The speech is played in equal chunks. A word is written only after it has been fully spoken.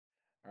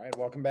All right,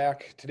 welcome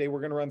back. Today we're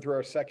going to run through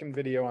our second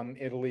video on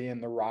Italy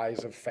and the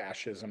rise of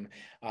fascism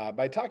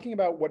by talking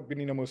about what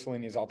Benito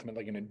Mussolini is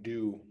ultimately going to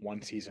do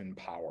once he's in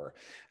power.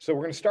 So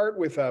we're going to start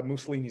with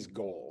Mussolini's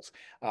goals.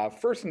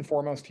 First and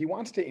foremost, he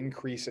wants to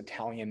increase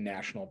Italian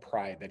national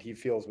pride that he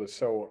feels was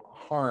so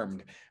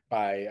harmed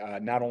by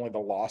not only the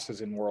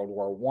losses in World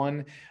War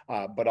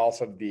I, but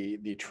also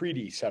the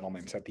treaty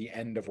settlements at the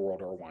end of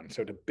World War I.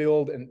 So to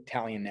build an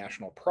Italian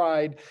national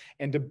pride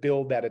and to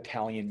build that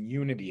Italian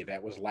unity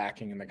that was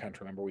lacking in the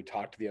country. Remember, we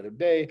talked the other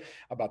day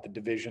about the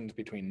divisions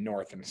between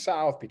North and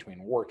South,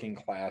 between working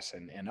class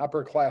and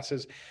upper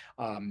classes,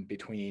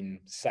 between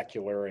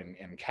secular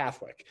and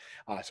Catholic.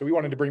 So we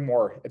wanted to bring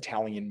more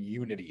Italian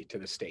unity to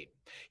the state.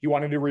 He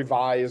wanted to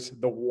revise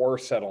the war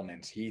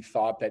settlements. He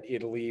thought that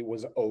Italy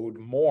was owed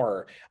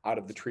more out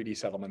of the treaty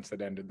settlements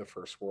that ended the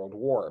First World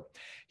War.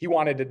 He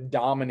wanted to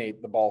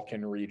dominate the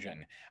Balkan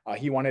region.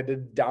 He wanted to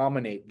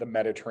dominate the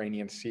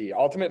Mediterranean Sea,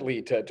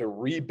 ultimately to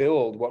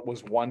rebuild what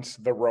was once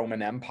the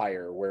Roman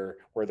Empire, where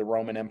the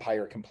Roman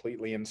Empire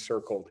completely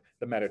encircled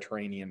the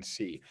Mediterranean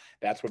Sea.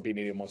 That's what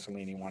Benito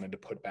Mussolini wanted to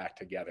put back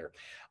together.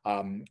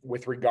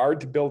 With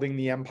regard to building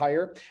the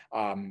empire,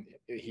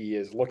 he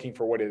is looking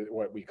for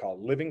what we call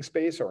living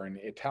space, or in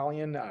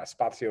Italian,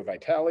 spazio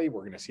vitale.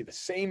 We're going to see the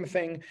same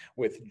thing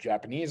with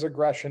Japanese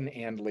aggression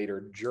and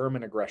later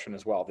German aggression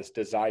as well. This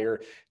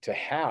desire to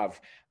have,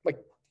 like,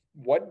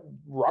 what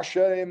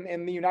Russia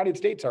and the United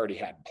States already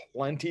had,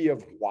 plenty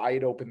of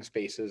wide open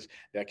spaces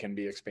that can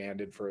be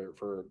expanded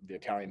for the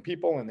Italian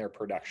people and their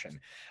production.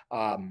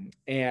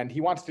 And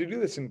he wants to do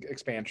this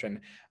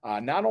expansion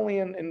not only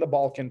in the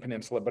Balkan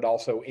Peninsula, but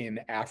also in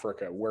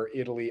Africa, where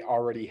Italy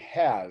already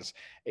has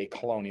a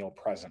colonial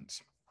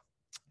presence.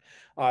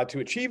 To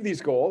achieve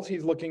these goals,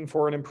 he's looking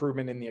for an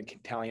improvement in the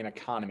Italian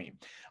economy.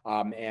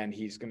 And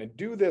he's going to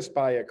do this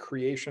by a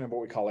creation of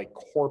what we call a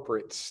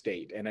corporate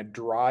state and a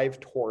drive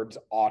towards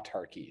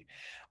autarky.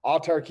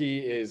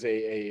 Autarky is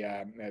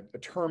a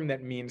term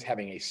that means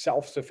having a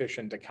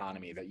self-sufficient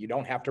economy, that you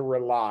don't have to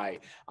rely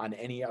on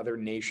any other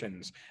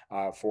nations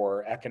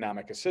for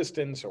economic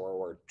assistance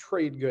or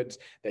trade goods,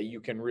 that you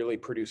can really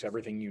produce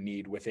everything you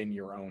need within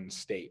your own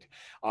state.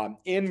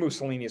 In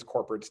Mussolini's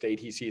corporate state,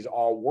 he sees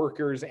all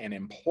workers and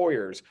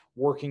employers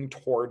working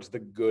towards the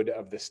good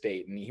of the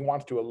state, and he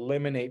wants to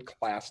eliminate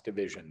class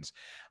divisions.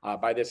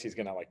 By this, he's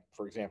going to, like,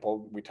 for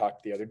example, we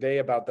talked the other day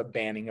about the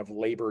banning of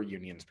labor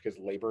unions, because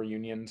labor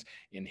unions,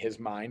 in his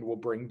mind, will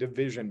bring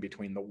division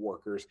between the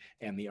workers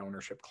and the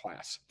ownership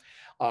class.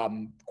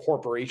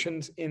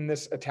 Corporations in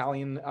this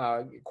Italian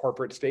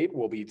corporate state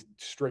will be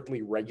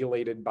strictly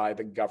regulated by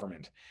the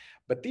government.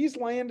 But these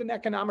land and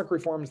economic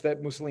reforms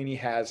that Mussolini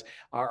has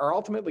are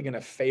ultimately going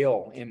to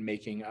fail in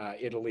making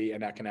Italy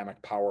an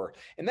economic power.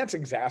 And that's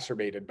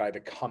exacerbated by the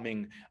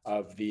coming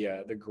of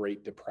the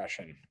Great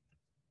Depression.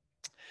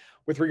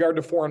 With regard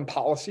to foreign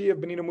policy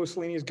of Benito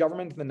Mussolini's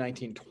government in the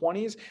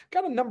 1920s,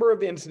 got a number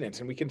of incidents,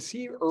 and we can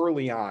see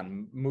early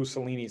on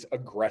Mussolini's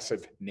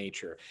aggressive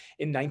nature.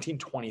 In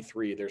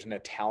 1923, there's an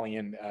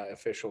Italian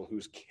official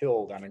who's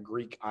killed on a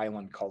Greek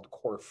island called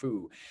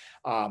Corfu,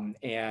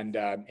 and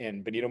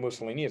Benito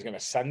Mussolini is going to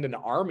send an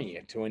army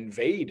to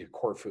invade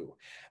Corfu.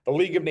 The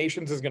League of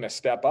Nations is going to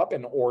step up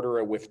and order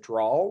a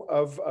withdrawal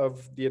of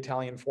the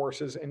Italian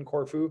forces in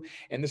Corfu,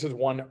 and this is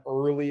one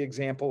early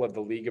example of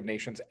the League of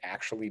Nations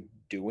actually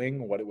doing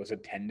what it was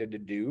intended to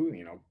do,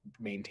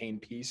 maintain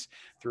peace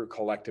through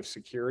collective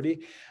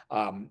security.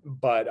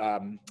 But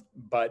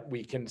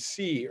we can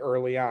see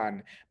early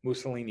on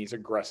Mussolini's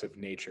aggressive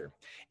nature.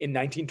 In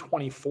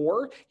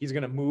 1924, he's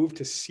going to move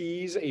to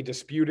seize a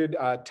disputed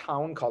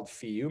town called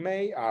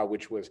Fiume,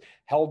 which was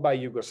held by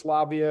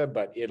Yugoslavia,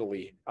 but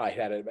Italy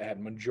had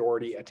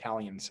majority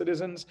Italian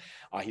citizens.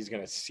 He's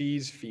going to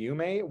seize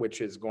Fiume,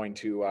 which is going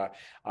to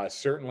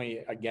certainly,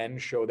 again,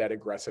 show that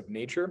aggressive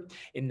nature.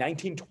 In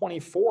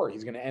 1924,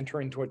 he's going to enter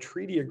into a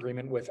treaty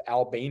agreement with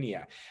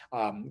Albania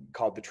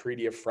called the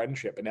Treaty of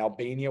Friendship, and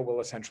Albania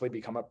will essentially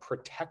become a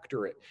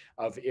protectorate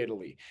of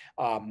Italy.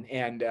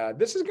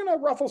 This is going to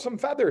ruffle some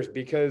feathers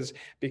because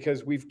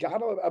we've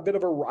got a bit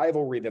of a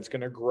rivalry that's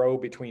going to grow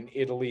between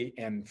Italy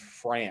and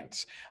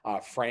France.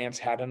 France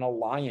had an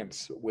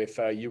alliance with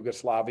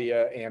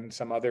Yugoslavia and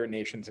some other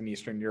nations in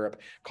Eastern Europe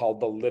called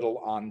the Little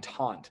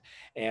Entente,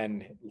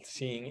 and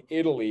seeing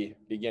Italy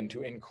begin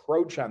to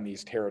encroach on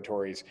these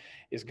territories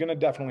is going to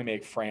definitely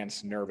make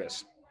France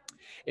nervous.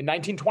 In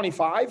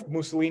 1925,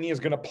 Mussolini is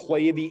going to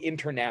play the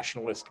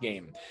internationalist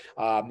game.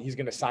 He's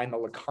going to sign the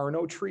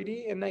Locarno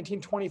Treaty in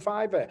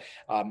 1925.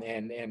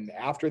 And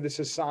after this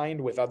is signed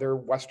with other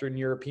Western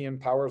European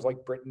powers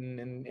like Britain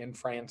and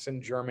France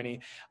and Germany,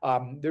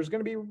 there's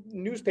going to be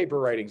newspaper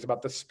writings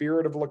about the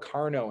spirit of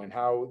Locarno and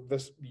how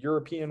this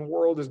European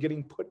world is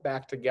getting put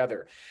back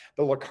together.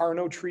 The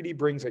Locarno Treaty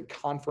brings a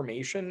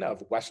confirmation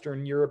of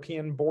Western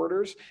European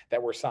borders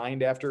that were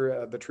signed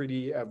after the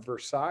Treaty of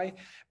Versailles,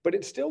 but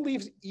it still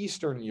leaves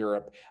Eastern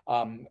Europe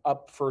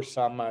up for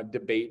some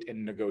debate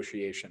and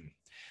negotiation.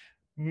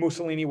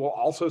 Mussolini will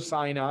also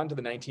sign on to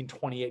the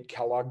 1928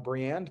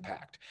 Kellogg-Briand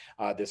Pact,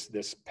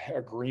 this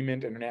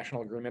agreement,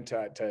 international agreement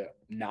to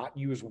not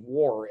use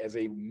war as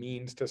a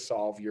means to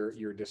solve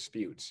your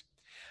disputes.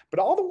 But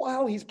all the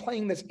while he's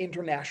playing this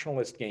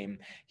internationalist game,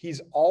 he's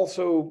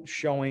also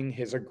showing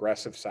his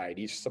aggressive side.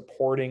 He's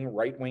supporting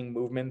right-wing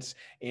movements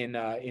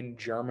in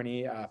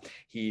Germany.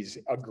 He's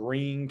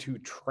agreeing to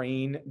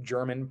train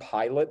German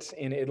pilots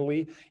in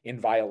Italy in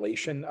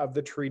violation of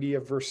the Treaty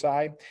of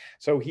Versailles.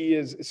 So he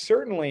is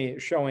certainly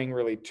showing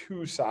really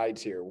two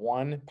sides here: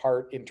 one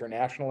part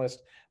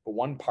internationalist, but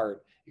one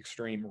part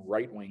extreme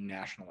right-wing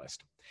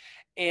nationalist.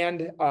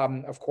 And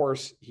of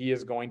course, he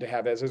is going to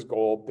have as his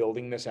goal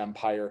building this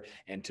empire.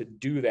 And to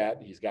do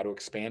that, he's got to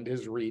expand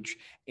his reach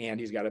and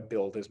he's got to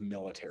build his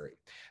military.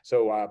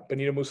 So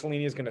Benito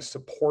Mussolini is going to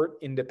support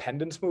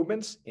independence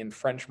movements in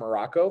French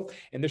Morocco.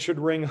 And this should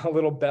ring a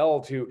little bell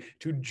to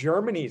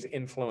Germany's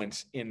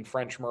influence in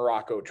French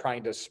Morocco,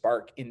 trying to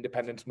spark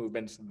independence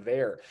movements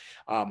there.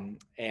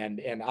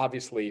 And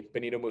obviously,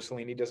 Benito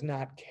Mussolini does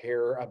not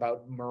care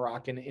about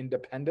Moroccan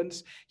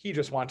independence. He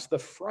just wants the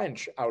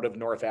French out of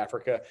North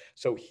Africa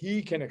so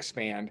he can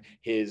expand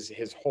his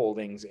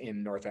holdings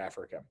in North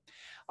Africa.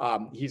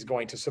 He's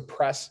going to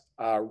suppress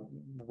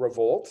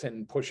revolts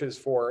and pushes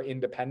for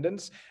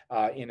independence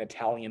in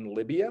Italian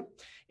Libya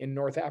in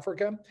North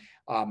Africa.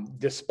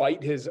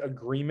 Despite his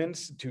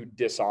agreements to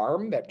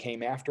disarm that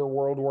came after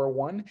World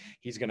War I,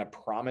 he's going to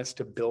promise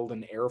to build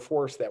an air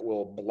force that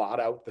will blot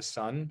out the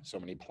sun. So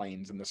many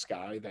planes in the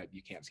sky that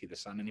you can't see the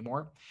sun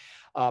anymore.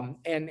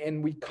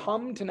 And we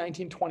come to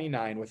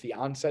 1929 with the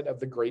onset of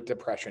the Great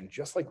Depression,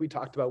 just like we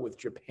talked about with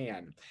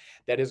Japan,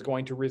 that is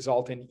going to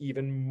result in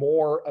even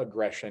more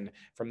aggression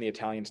from the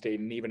Italian state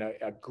and even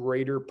a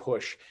greater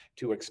push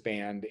to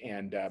expand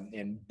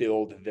and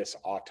build this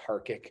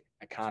autarkic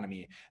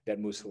economy that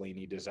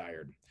Mussolini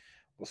desired.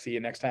 We'll see you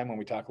next time when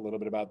we talk a little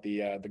bit about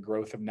the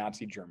growth of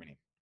Nazi Germany.